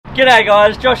G'day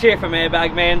guys, Josh here from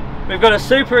Airbag Man. We've got a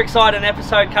super exciting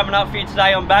episode coming up for you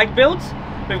today on bag builds.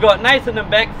 We've got Nathan and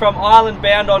Beck from Ireland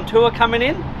Bound on tour coming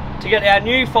in to get our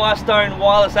new Firestone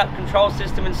wireless app control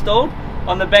system installed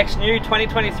on the Beck's new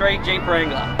 2023 Jeep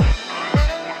Wrangler.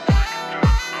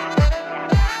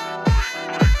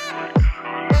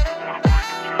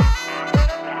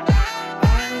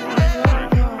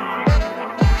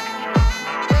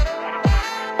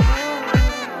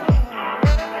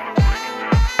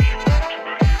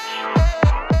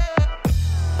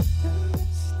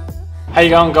 How you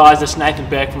going guys, it's Nathan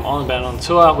Beck from Ireland Bound on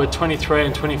tour. We're 23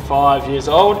 and 25 years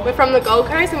old. We're from the Gold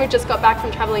Coast and we've just got back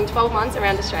from travelling 12 months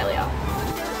around Australia.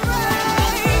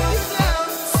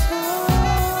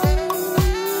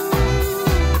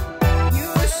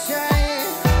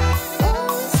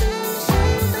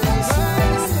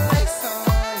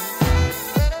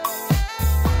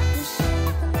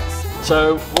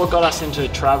 So what got us into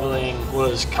travelling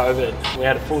was COVID. We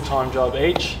had a full-time job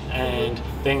each and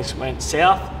things went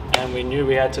south and we knew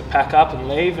we had to pack up and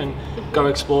leave and go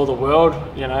explore the world,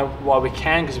 you know, while we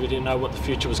can, because we didn't know what the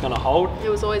future was going to hold. It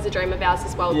was always a dream of ours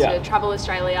as well to travel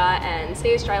Australia and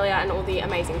see Australia and all the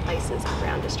amazing places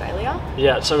around Australia.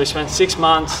 Yeah, so we spent 6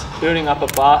 months building up a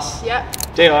bus, Yep.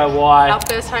 DIY. Our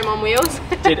first home on wheels.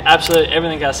 Did absolutely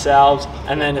everything ourselves,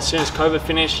 and then as soon as COVID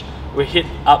finished, we hit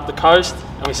up the coast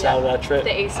and we started our trip.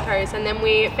 The East Coast, and then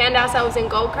we found ourselves in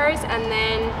Gold Coast, and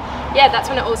then that's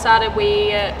when it all started.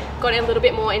 We got a little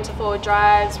bit more into forward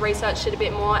drives, researched it a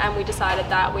bit more, and we decided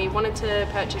that we wanted to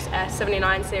purchase a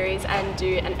 79 series and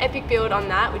do an epic build on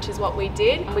that, which is what we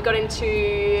did. We got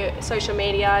into social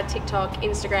media, TikTok,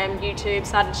 Instagram, YouTube,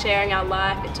 started sharing our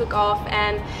life. It took off,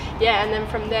 and then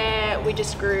from there we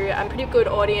just grew a pretty good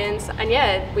audience,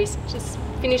 and we just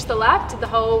finished the lap, did the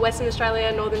whole Western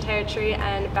Australia, Northern Territory,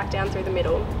 and back down through the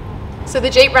middle. So the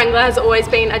Jeep Wrangler has always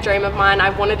been a dream of mine.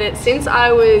 I've wanted it since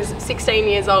I was 16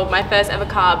 years old, my first ever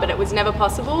car, but it was never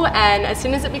possible. And as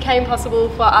soon as it became possible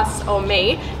for us, or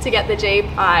me, to get the Jeep,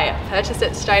 I purchased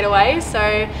it straight away.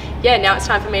 So now it's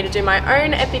time for me to do my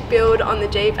own epic build on the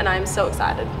Jeep, and I'm so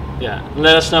excited. Yeah,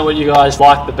 let us know what you guys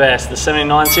like the best, the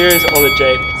 79 series or the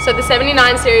Jeep. So the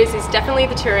 79 series is definitely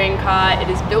the touring car. It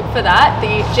is built for that.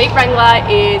 The Jeep Wrangler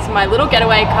is my little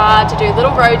getaway car to do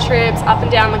little road trips up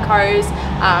and down the coast,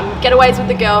 getaways with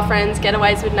the girlfriends,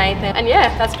 getaways with Nathan, and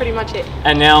that's pretty much it.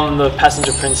 And now I'm the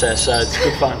passenger princess, so it's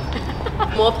good fun.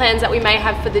 More plans that we may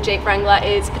have for the Jeep Wrangler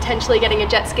is potentially getting a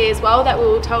jet ski as well that we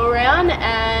will tow around,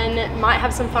 and might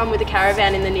have some fun with a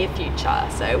caravan in the near future.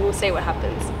 So we'll see what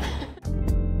happens.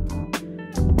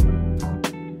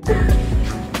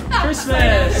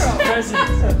 Christmas! Presents! I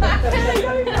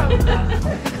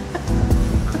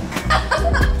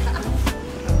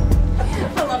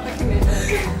love the commitment.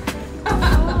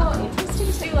 Oh,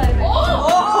 interesting. See you later.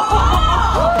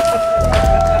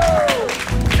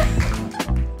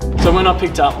 So when I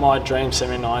picked up my Dream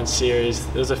 79 series,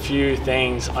 there's a few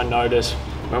things I noticed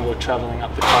when we were travelling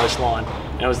up the coastline,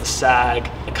 and it was the sag.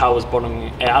 The car was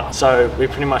bottoming out, so we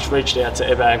pretty much reached out to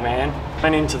AIRBAG Man,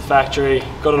 went into the factory,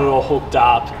 got it all hooked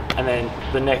up, and then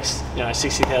the next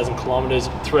 60,000 kilometres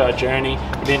through our journey,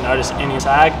 we didn't notice any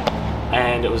sag,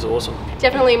 and it was awesome.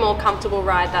 Definitely a more comfortable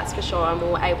ride, that's for sure, and we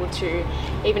were able to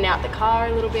even out the car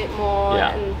a little bit more.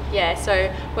 And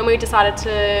so when we decided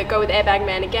to go with AIRBAG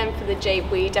Man again for the Jeep,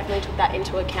 we definitely took that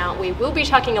into account. We will be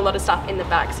chucking a lot of stuff in the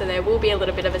back, so there will be a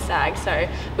little bit of a sag, so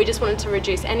we just wanted to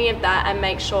reduce any of that and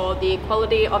make sure the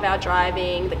quality of our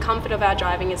driving, the comfort of our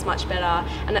driving is much better,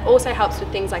 and it also helps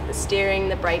with things like the steering,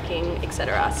 the braking,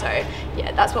 etc. So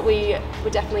that's what we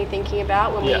were definitely thinking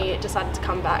about when we decided to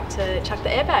come back to chuck the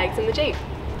airbags in the Jeep.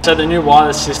 So the new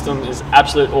wireless system is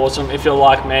absolutely awesome. If you're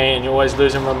like me and you're always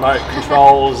losing remote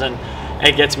controls and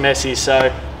it gets messy,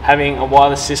 so having a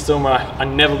wireless system where I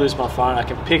never lose my phone, I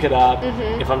can pick it up.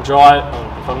 If I'm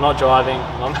not driving,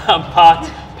 I'm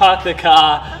park the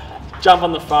car, jump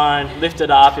on the phone, lift it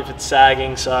up if it's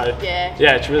sagging. So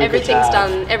it's really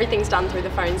everything's done through the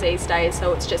phones these days,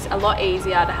 so it's just a lot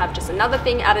easier to have just another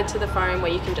thing added to the phone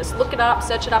where you can just look it up,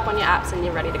 search it up on your apps, and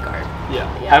you're ready to go.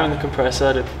 Having the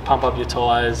compressor to pump up your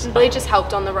tyres really just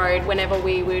helped on the road whenever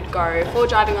we would go for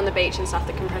driving on the beach and stuff.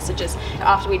 The compressor just,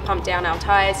 after we'd pumped down our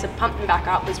tyres, to pump them back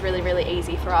up was really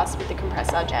easy for us with the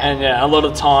compressor. And a lot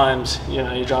of times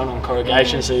you're driving on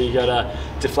corrugation, so you got to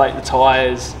deflate the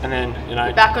tyres and then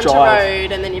you're back onto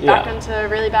road, and then you're back onto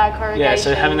really bad corrugation.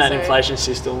 So having that inflation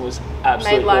system was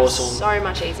absolutely made life awesome. So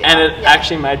much easier. And it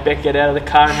actually made Beck get out of the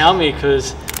car and help me,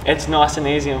 because it's nice and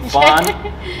easy and fun,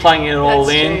 plugging it all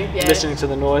in, listening to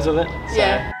the noise of it.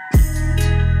 So.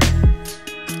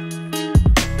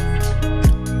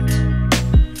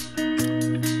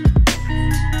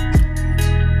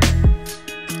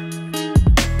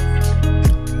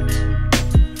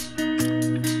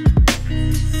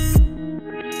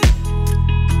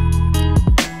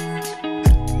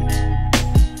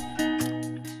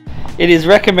 It is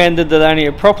recommended that only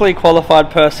a properly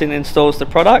qualified person installs the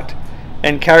product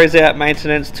and carries out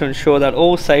maintenance to ensure that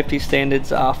all safety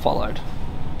standards are followed.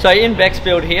 So in Beck's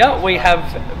build here, we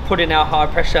have put in our high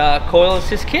pressure coil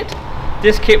assist kit.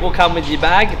 This kit will come with your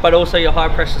bag, but also your high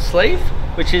pressure sleeve,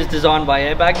 which is designed by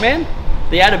AIRBAG Man.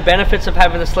 The added benefits of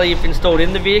having the sleeve installed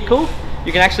in the vehicle,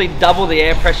 you can actually double the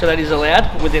air pressure that is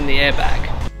allowed within the airbag.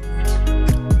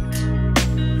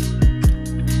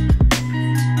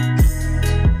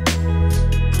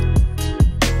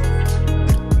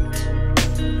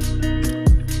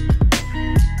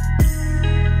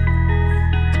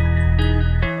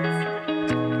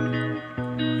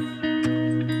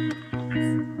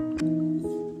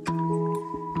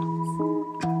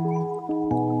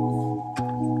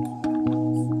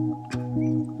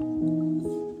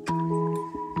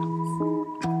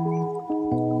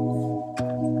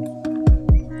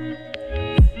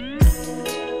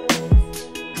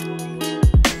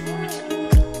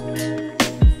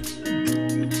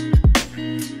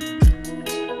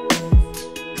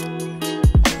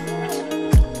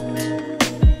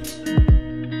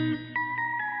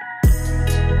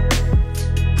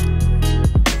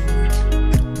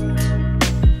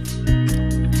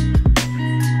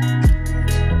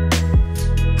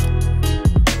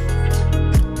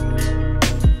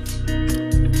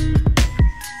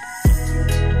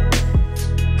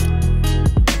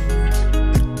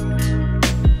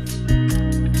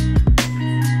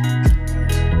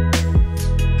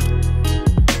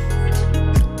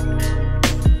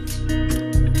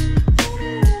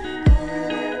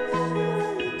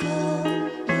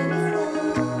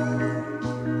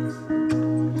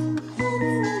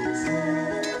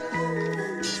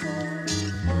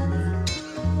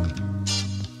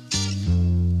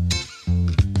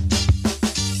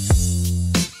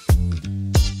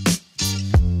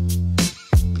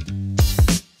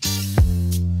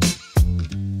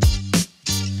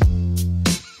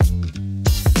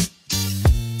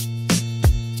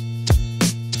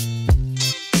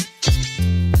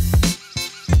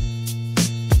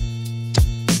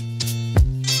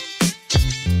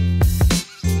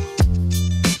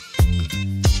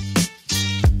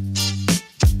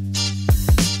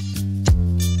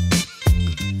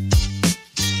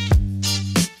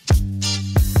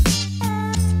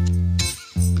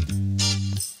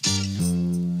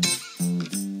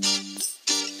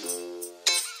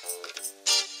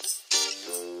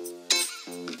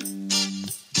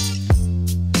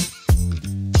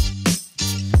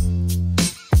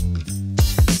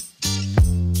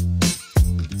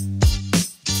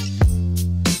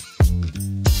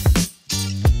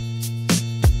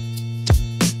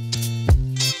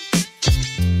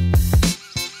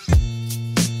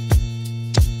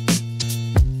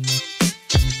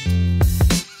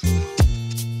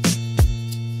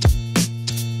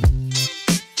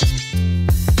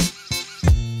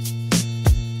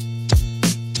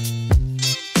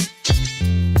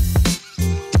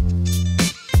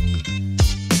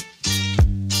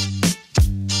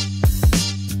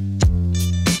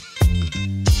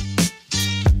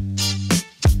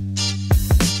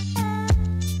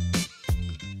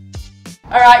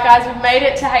 Alright guys, we've made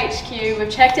it to HQ,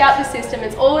 we've checked out the system,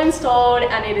 it's all installed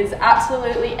and it is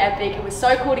absolutely epic. It was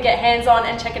so cool to get hands on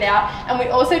and check it out, and we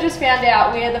also just found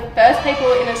out we are the first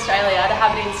people in Australia to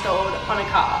have it installed on a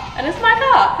car. And it's my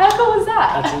car, how cool is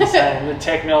that? That's insane. The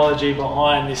technology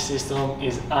behind this system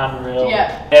is unreal.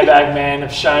 Yep. AIRBAG Man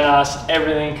have shown us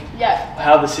everything, yep,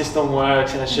 how the system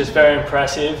works, and it's just very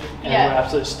impressive, and yep, we're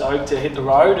absolutely stoked to hit the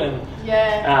road and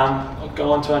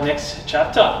go on to our next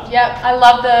chapter. Yep, I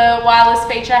love the wireless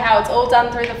feature, how it's all done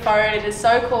through the phone. It is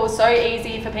so cool, so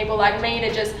easy for people like me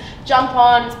to just jump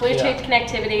on. It's Bluetooth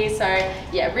connectivity, so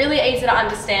yeah, really easy to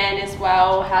understand as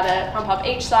well, how to pump up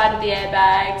each side of the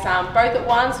airbags, both at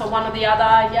once or one or the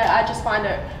other. Yeah, I just find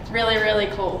it really, really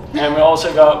cool. And we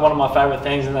also got one of my favourite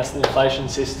things, and that's the inflation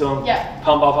system. Yeah.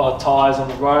 Pump up our tyres on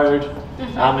the road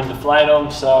and deflate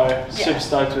them, so super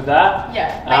stoked with that.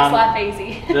 Yeah, makes life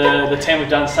easy. the team have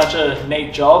done such a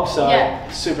neat job, so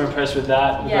super impressed with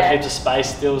that. We've got heaps of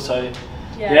space still, so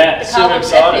yeah, the car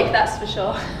looks epic, that's for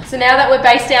sure. So now that we're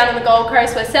based down on the Gold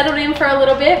Coast, we're settled in for a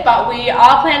little bit, but we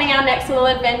are planning our next little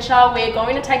adventure. We're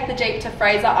going to take the Jeep to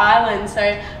Fraser Island,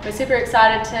 so we're super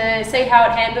excited to see how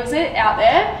it handles it out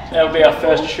there. That'll be our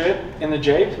first trip in the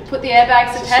Jeep. Put the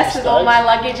airbags to test with all my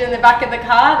luggage in the back of the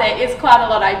car. There is quite a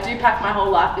lot. I do pack my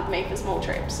whole life with me for small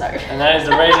trips, so. And that is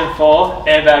the reason for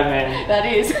AIRBAG Man. That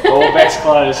is. All best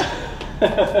clothes.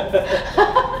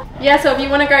 Yeah, so if you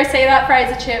want to go see that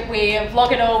Fraser chip, we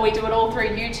vlog it all. We do it all through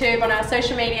YouTube, on our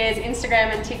social medias,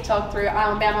 Instagram and TikTok through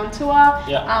Island Bound on Tour.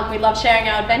 Yeah. We love sharing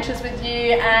our adventures with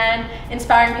you and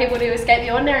inspiring people to escape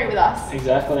the ordinary with us.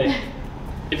 Exactly.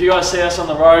 If you guys see us on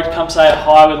the road, come say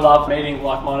hi. We love meeting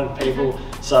like-minded people.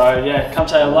 So yeah, come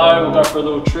say hello. We'll go for a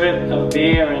little trip, have a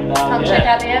beer, and come check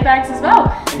out the airbags as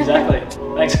well. Exactly.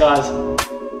 Thanks, guys.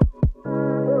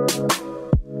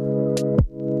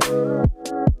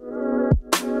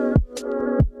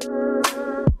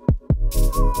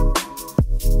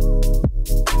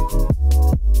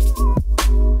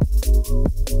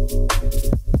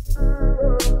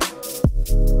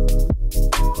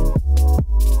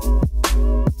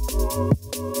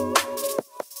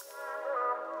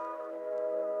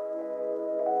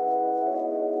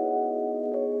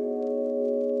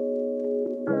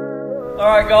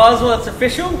 Alright guys, well it's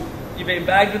official. You've been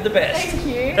bagged with the best. Thank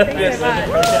you. Thanks so much.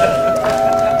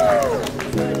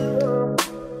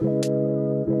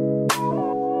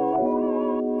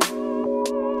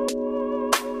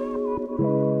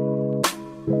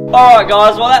 Alright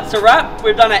guys, well that's a wrap.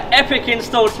 We've done an epic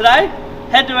install today.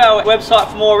 Head to our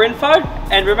website for more info,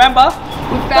 and remember,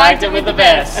 we've bagged it with the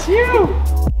best.